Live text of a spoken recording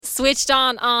Switched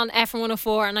on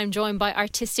FM104, and I'm joined by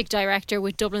Artistic Director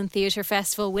with Dublin Theatre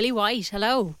Festival, Willie White.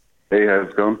 Hello. Hey, how's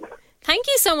it going? Thank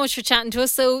you so much for chatting to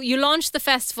us. So you launched the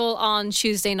festival on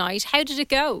Tuesday night. How did it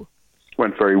go?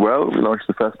 Went very well. We launched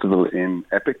the festival in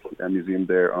Epic, a museum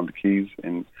there on the Quays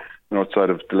in the north side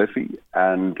of Diliffy,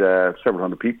 and several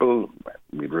hundred people.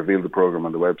 We revealed the programme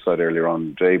on the website earlier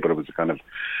on today, but it was a kind of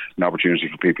an opportunity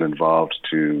for people involved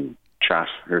to chat,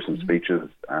 hear some speeches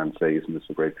and say, isn't this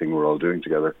a great thing we're all doing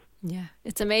together? Yeah,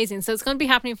 it's amazing. So it's going to be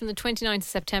happening from the 29th of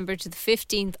September to the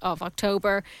 15th of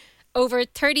October. Over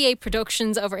 38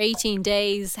 productions over 18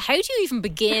 days. How do you even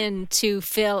begin to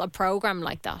fill a programme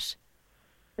like that?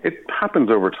 It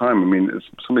happens over time. I mean,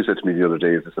 somebody said to me the other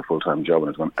day, is this a full-time job? And I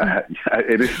was going, yeah,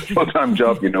 it is a full-time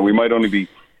job. You know, we might only be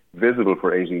visible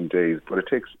for 18 days, but it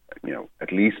takes,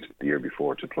 at least the year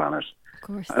before to plan it. Of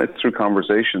course. And it's through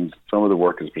conversations. Some of the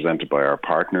work is presented by our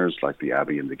partners, like the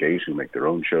Abbey and the Gate, who make their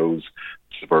own shows.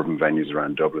 Suburban venues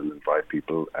around Dublin invite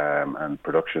people and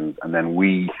productions. And then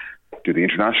we do the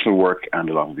international work and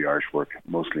a lot of the Irish work,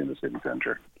 mostly in the city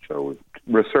centre. So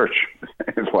research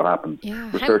is what happens.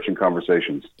 Yeah. Research and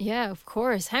conversations. Yeah, of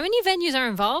course. How many venues are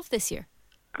involved this year?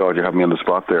 God, you have me on the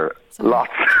spot there. Sorry.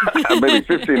 Lots. Maybe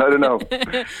 15, I don't know.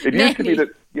 It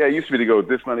used to be to go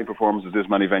this many performances, this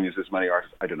many venues, this many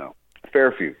artists. I don't know.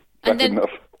 Fair few. That's enough.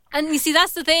 And you see,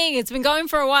 that's the thing. It's been going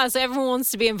for a while, so everyone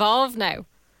wants to be involved now.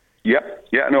 Yep.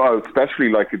 Yeah, no, especially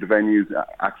like the venues,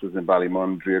 Axis in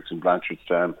Ballymun, Driox in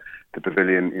Blanchardstown, the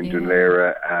Pavilion in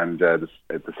Dunleera and the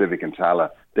Civic in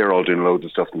Tala. They're all doing loads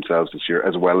of stuff themselves this year,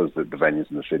 as well as the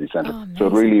venues in the city centre. So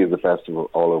it really is a festival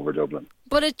all over Dublin.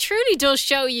 But it truly does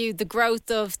show you the growth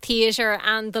of theatre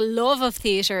and the love of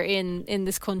theatre in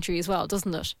this country as well,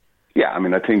 doesn't it? Yeah, I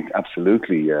mean, I think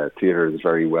absolutely theatre is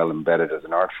very well embedded as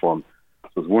an art form.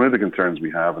 So one of the concerns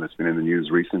we have, and it's been in the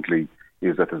news recently,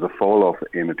 is that there's a fall-off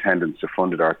in attendance to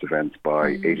funded arts events by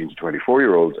 18 to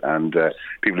 24-year-olds, and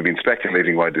people have been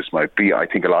speculating why this might be. I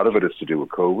think a lot of it is to do with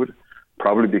COVID,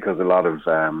 probably because a lot of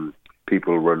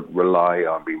people rely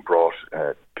on being brought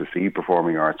to see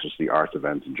performing arts or see arts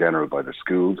events in general by their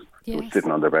schools, who were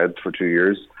sitting on their beds for 2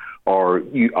 years. Or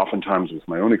oftentimes, with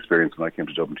my own experience when I came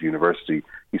to Dublin to university,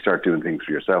 you start doing things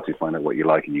for yourself, you find out what you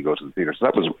like and you go to the theatre. So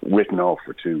that was written off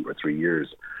for 2 or 3 years,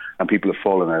 and people have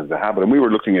fallen out of the habit. And we were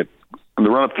looking at, in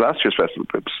the run-up to last year's festival,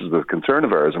 this is a concern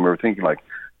of ours, and we were thinking, like,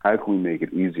 how can we make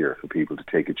it easier for people to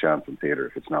take a chance in theatre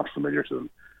if it's not familiar to them?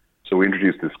 So we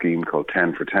introduced a scheme called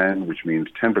 10 for 10, which means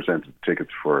 10% of the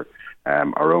tickets for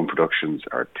our own productions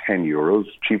are €10,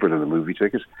 cheaper than the movie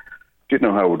ticket. Didn't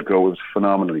know how it would go. It was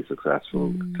phenomenally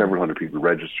successful. Several hundred people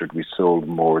registered. We sold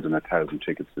more than 1,000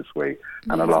 tickets this way,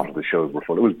 and a lot of the shows were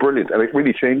full. It was brilliant, and it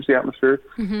really changed the atmosphere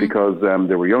because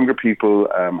there were younger people.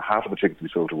 Half of the tickets we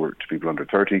sold were to people under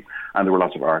 30, and there were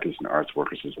lots of artists and arts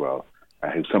workers as well,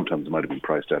 who sometimes might have been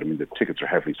priced out. I mean, the tickets are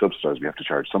heavily subsidised. We have to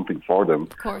charge something for them,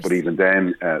 but even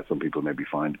then, some people maybe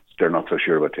find they're not so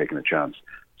sure about taking a chance.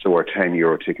 So our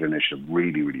 €10 ticket initiative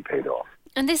really, really paid off.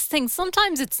 And this thing,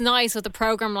 sometimes it's nice with a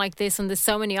programme like this and there's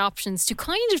so many options to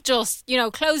kind of just,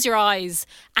 close your eyes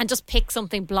and just pick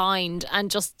something blind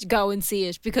and just go and see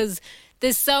it, because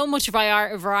there's so much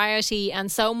variety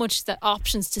and so much the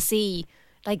options to see.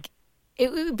 Like,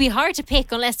 it would be hard to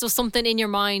pick unless there's something in your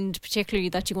mind particularly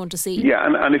that you want to see. Yeah,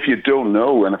 and if you don't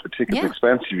know, and if the ticket's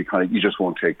expensive, you just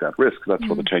won't take that risk. That's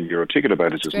what the €10 ticket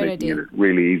about is, just making it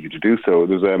really easy to do so.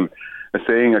 There's a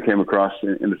saying I came across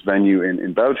in this venue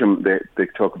in Belgium. They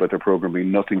talk about their programme being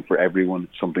nothing for everyone,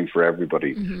 something for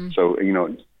everybody. So,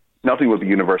 nothing will be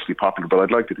universally popular, but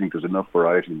I'd like to think there's enough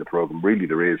variety in the programme. Really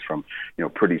there is, from,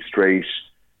 pretty straight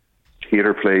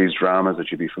theatre plays, dramas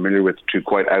that you'd be familiar with, to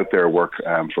quite out there work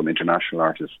from international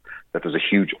artists, that there's a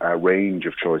huge range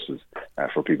of choices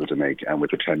for people to make. And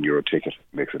with the €10 ticket,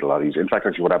 it makes it a lot easier. In fact,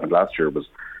 actually what happened last year was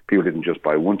people didn't just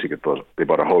buy one ticket, but they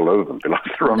bought a whole load of them. They lost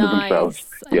the run of themselves.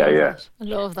 I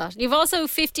love that. You've also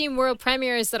 15 world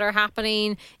premieres that are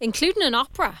happening, including an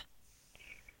opera.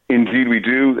 Indeed we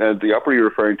do. The opera you're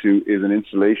referring to is an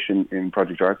installation in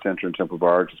Project Art Centre in Temple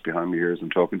Bar, just behind me here as I'm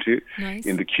talking to you. Nice.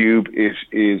 In the Cube, it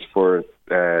is for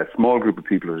a small group of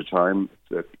people at a time.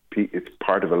 It's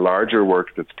part of a larger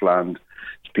work that's planned.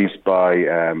 It's a piece by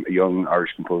a young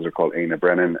Irish composer called Éanna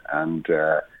Brennan, and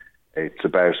it's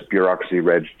about bureaucracy,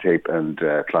 red tape and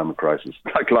climate crisis.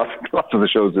 Like lots of the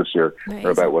shows this year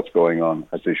are about what's going on,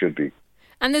 as they should be.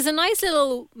 And there's a nice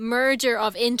little merger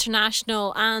of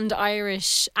international and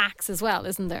Irish acts as well,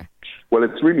 isn't there? Well,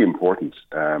 it's really important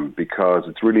because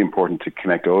it's really important to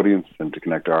connect audiences and to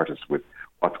connect artists with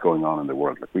what's going on in the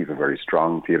world. Like, we have a very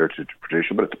strong theatre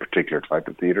tradition, but it's a particular type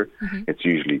of theatre. It's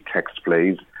usually text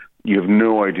plays. you have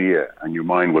no idea, and your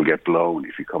mind will get blown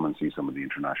if you come and see some of the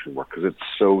international work, because it's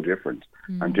so different,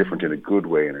 and different in a good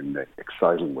way and in an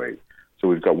exciting way. So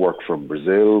we've got work from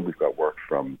Brazil, we've got work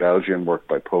from Belgium, work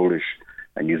by Polish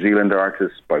and New Zealand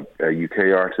artists, by UK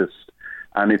artists,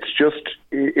 and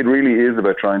it really is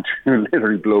about trying to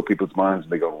literally blow people's minds,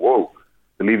 and they go, whoa,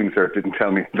 the Leaving Cert didn't tell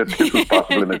me that this was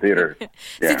possible in the theatre. Yeah.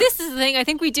 So this is the thing, I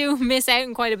think we do miss out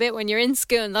on quite a bit when you're in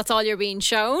school and that's all you're being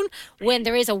shown, when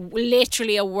there is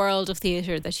literally a world of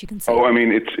theatre that you can see. Oh, I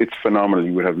mean, it's phenomenal.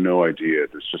 You would have no idea.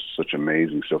 There's just such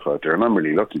amazing stuff out there. And I'm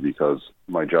really lucky because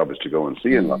my job is to go and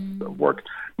see a lot of work.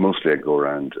 Mostly I go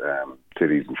around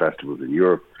cities and festivals in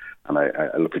Europe, and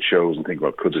I look at shows and think,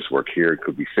 well, could this work here?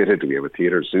 Could we fit it? Do we have a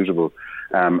theatre suitable?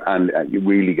 And you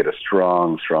really get a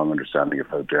strong understanding of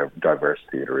how diverse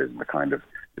theatre is, and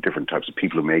the different types of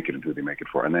people who make it and who they make it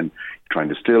for. And then trying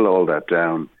to distill all that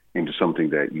down into something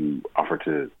that you offer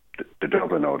to the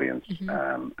Dublin audience,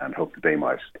 and hope that they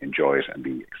might enjoy it and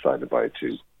be excited by it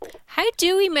too. How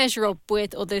do we measure up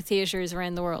with other theatres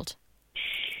around the world?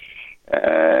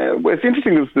 Well, it's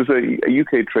interesting. There's a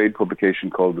UK trade publication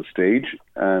called The Stage,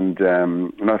 and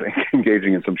I'm not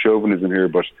engaging in some chauvinism here,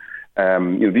 but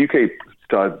the UK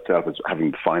styles itself as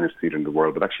having the finest theatre in the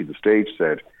world, but actually The Stage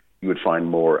said you would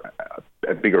find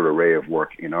a bigger array of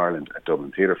work in Ireland at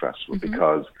Dublin Theatre Festival,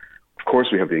 because, of course,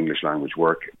 we have the English language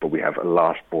work, but we have a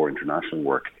lot more international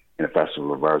work in a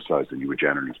festival of our size than you would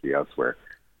generally see elsewhere.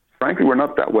 Frankly, we're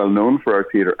not that well known for our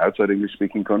theatre outside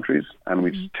English-speaking countries, and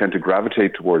we tend to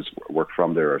gravitate towards work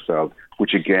from there ourselves,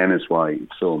 which again is why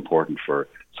it's so important for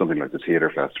something like the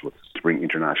Theatre Festival to bring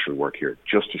international work here,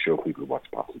 just to show people what's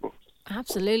possible.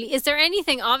 Absolutely. Is there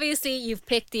anything, obviously you've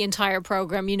picked the entire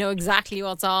programme, you know exactly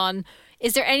what's on.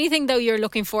 Is there anything, though, you're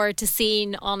looking forward to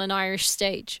seeing on an Irish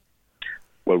stage?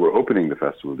 Well, we're opening the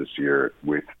festival this year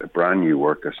with a brand new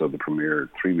work. I saw the premiere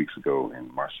 3 weeks ago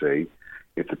in Marseille.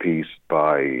 It's a piece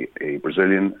by a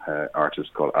Brazilian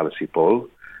artist called Alice Paul,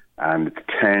 and it's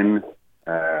 10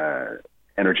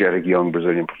 energetic young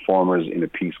Brazilian performers in a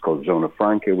piece called Zona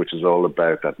Franca, which is all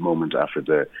about that moment after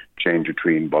the change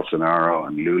between Bolsonaro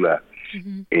and Lula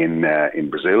in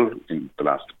Brazil in the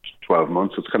last 12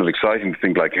 months. So it's kind of exciting to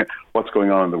think like what's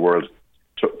going on in the world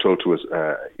told to us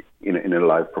in a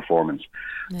live performance.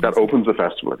 Nice. That opens the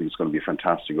festival. I think it's going to be a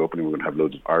fantastic opening. We're going to have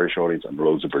loads of Irish audience and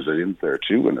loads of Brazilians there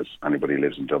too. And as anybody who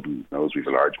lives in Dublin knows, we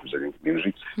have a large Brazilian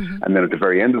community. And then at the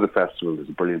very end of the festival, there's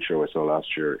a brilliant show I saw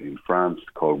last year in France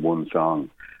called One Song.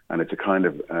 And it's a kind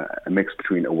of a mix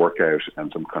between a workout and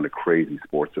some kind of crazy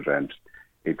sports event.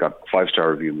 It got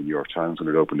 5-star review in the New York Times when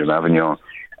it opened in Avignon.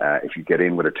 If you get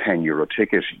in with a €10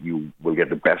 ticket, you will get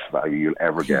the best value you'll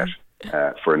ever get.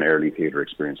 For an early theatre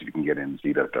experience, if you can get in and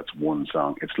see that. That's One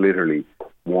Song. It's literally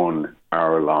 1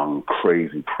 hour long,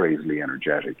 crazily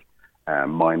energetic,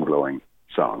 mind-blowing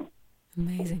song.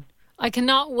 Amazing. I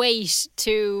cannot wait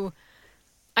to,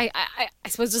 I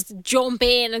suppose, just jump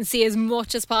in and see as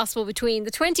much as possible between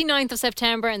the 29th of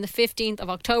September and the 15th of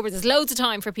October. There's loads of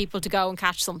time for people to go and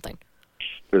catch something.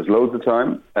 There's loads of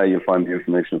time. You'll find the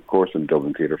information, of course, on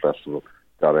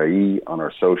DublinTheatreFestival.ie, on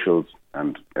our socials,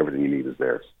 and everything you need is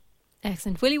there.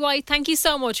 Excellent. Willie White, thank you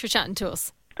so much for chatting to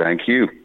us. Thank you.